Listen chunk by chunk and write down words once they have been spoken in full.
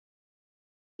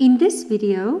In this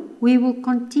video, we will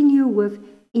continue with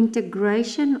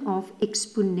integration of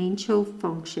exponential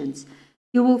functions.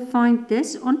 You will find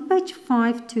this on page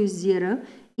 520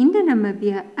 in the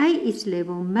Namibian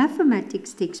AS-Level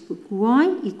Mathematics textbook,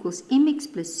 y equals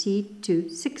mx+c to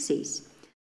success.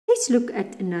 Let's look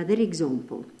at another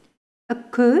example. A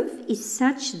curve is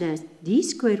such that d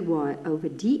squared y over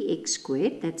dx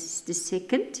squared, that's the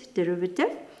second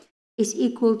derivative, is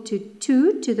equal to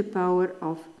 2e to the power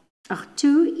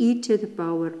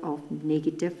of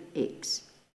negative x.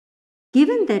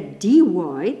 Given that dy,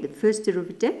 the first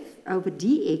derivative, over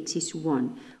dx is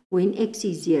 1 when x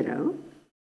is 0,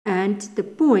 and the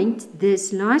point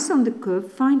this lies on the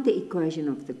curve, find the equation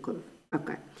of the curve.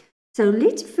 Okay, so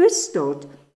let's first start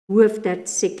with that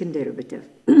second derivative.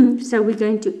 So we're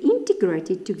going to integrate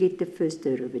it to get the first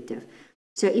derivative.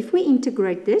 So if we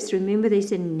integrate this, remember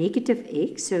there's a negative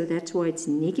x, so that's why it's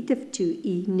negative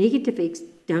 2e, negative x,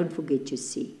 don't forget your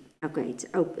c. Okay,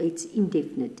 it's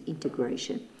indefinite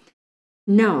integration.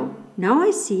 Now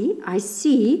I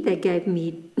see they gave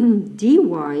me dy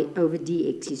over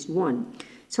dx is 1.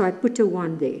 So I put a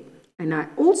 1 there. And I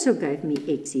also gave me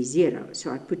x is 0.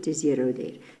 So I put a 0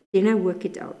 there. Then I work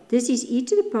it out. This is e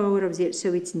to the power of 0.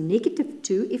 So it's negative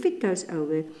 2. If it goes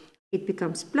over, it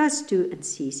becomes plus 2 and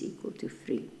c is equal to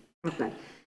 3. Okay.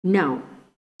 Now,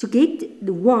 to get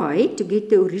the y, to get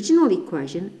the original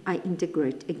equation, I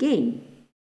integrate again.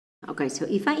 Okay, so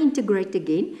if I integrate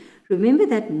again, remember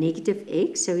that negative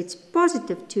x, so it's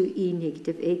positive 2e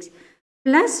negative x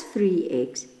plus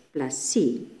 3x plus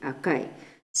c. Okay,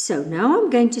 so now I'm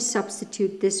going to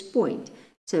substitute this point.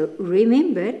 So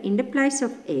remember, in the place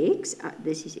of x,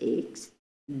 this is x,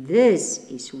 this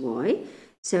is y.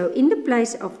 So in the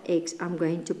place of x, I'm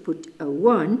going to put a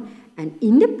 1. And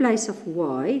in the place of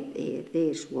y,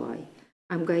 there's y,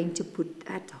 I'm going to put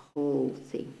that whole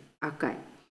thing. Okay.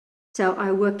 So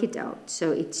I work it out.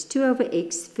 So it's 2 over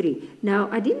x, 3. Now,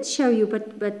 I didn't show you,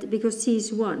 but because c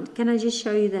is 1, can I just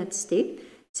show you that step?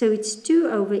 So it's 2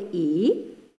 over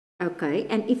e. Okay.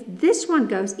 And if this one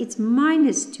goes, it's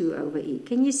minus 2 over e.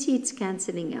 Can you see it's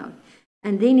cancelling out?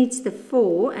 And then it's the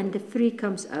 4 and the 3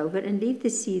 comes over and leave the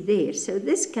c there. So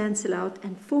this cancel out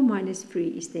and 4 minus 3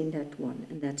 is then that 1.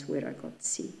 And that's where I got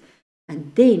c.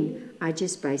 And then I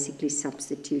just basically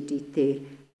substitute it there.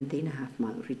 And then I have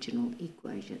my original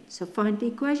equation. So find the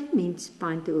equation means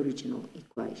find the original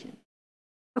equation.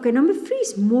 Okay, number 3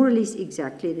 is more or less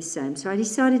exactly the same. So I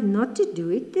decided not to do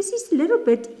it. This is a little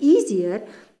bit easier,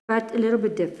 but a little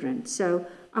bit different. So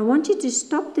I want you to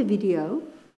stop the video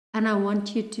and I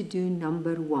want you to do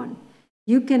number 1.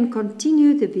 You can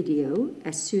continue the video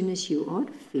as soon as you are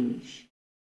finished.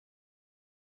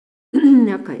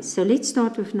 Okay, so let's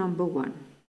start with number 1.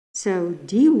 So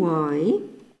dy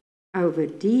over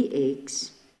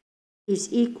dx is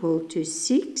equal to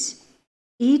 6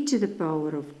 e to the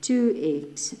power of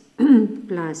 2x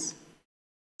plus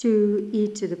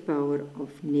 2e to the power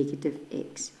of negative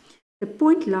x. The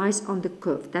point lies on the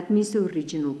curve. That means the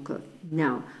original curve.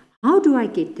 Now, how do I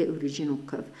get the original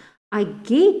curve? I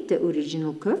get the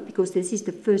original curve because this is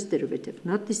the first derivative,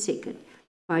 not the second,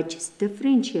 by just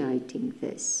differentiating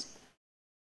this.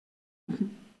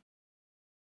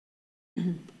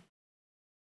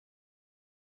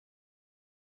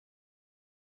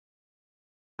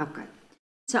 Okay,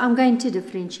 so I'm going to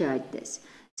differentiate this.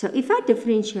 So if I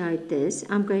differentiate this,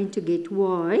 I'm going to get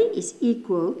y is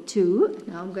equal to,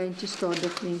 now I'm going to start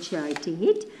differentiating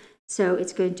it. So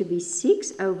it's going to be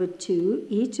 6 over 2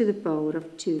 e to the power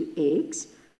of 2x.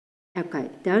 Okay,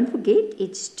 don't forget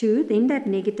it's 2, then that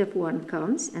negative 1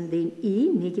 comes, and then e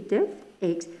negative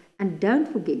x, and don't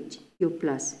forget your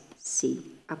plus c.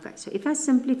 Okay, so if I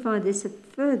simplify this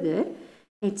further,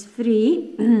 it's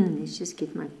 3, let's just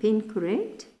get my pen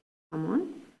correct, come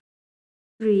on,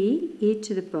 3 e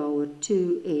to the power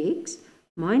 2x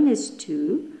minus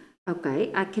 2.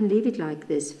 Okay, I can leave it like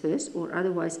this first, or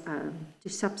otherwise to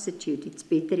substitute, it's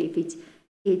better if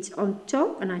it's on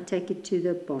top and I take it to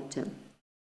the bottom,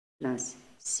 plus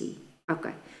c.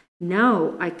 Okay,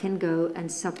 now I can go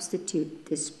and substitute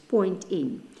this point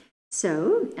in.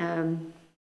 So,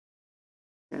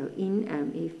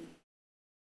 if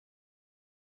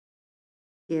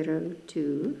 0,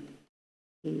 2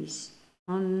 is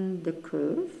on the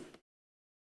curve,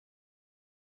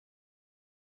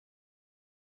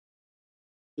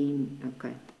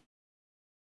 okay.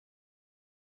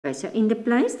 Okay, so in the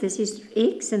place, this is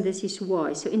x and this is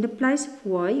y. So in the place of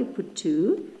y, you put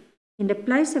 2. In the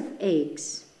place of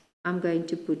x, I'm going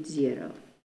to put 0.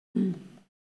 Then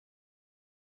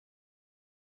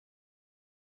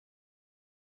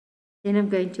I'm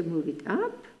going to move it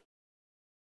up.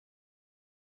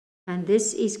 and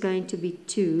this is going to be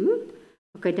 2.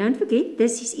 Okay, don't forget,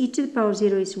 this is e to the power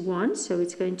 0 is 1, so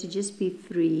it's going to just be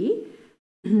 3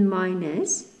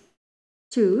 minus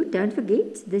 2. Don't forget,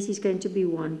 this is going to be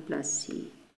 1 plus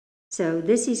c. So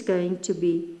this is going to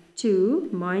be 2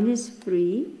 minus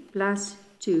 3 plus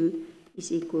 2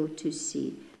 is equal to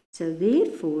c. So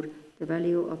therefore, the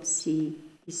value of c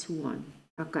is 1.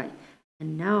 Okay,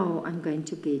 and now I'm going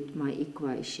to get my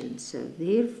equation. So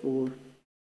therefore,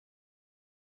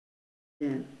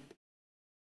 the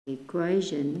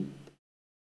equation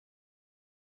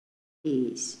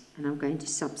is, and I'm going to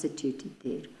substitute it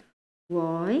there,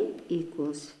 y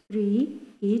equals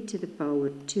 3e to the power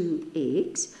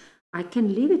 2x. I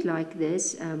can leave it like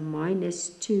this, minus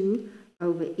 2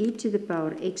 over e to the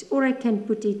power x, or I can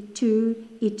put it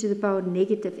 2e to the power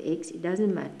negative x, it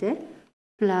doesn't matter,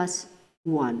 plus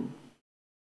 1.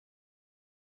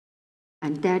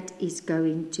 And that is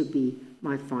going to be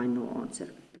my final answer.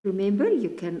 Remember,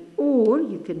 you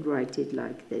can write it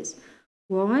like this.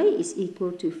 Y is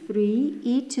equal to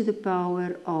 3e to the power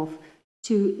of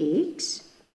 2x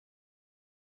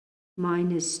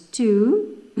minus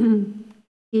 2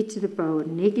 e to the power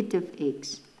negative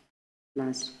x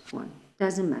plus 1.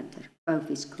 Doesn't matter. Both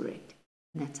is correct.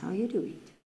 And that's how you do it.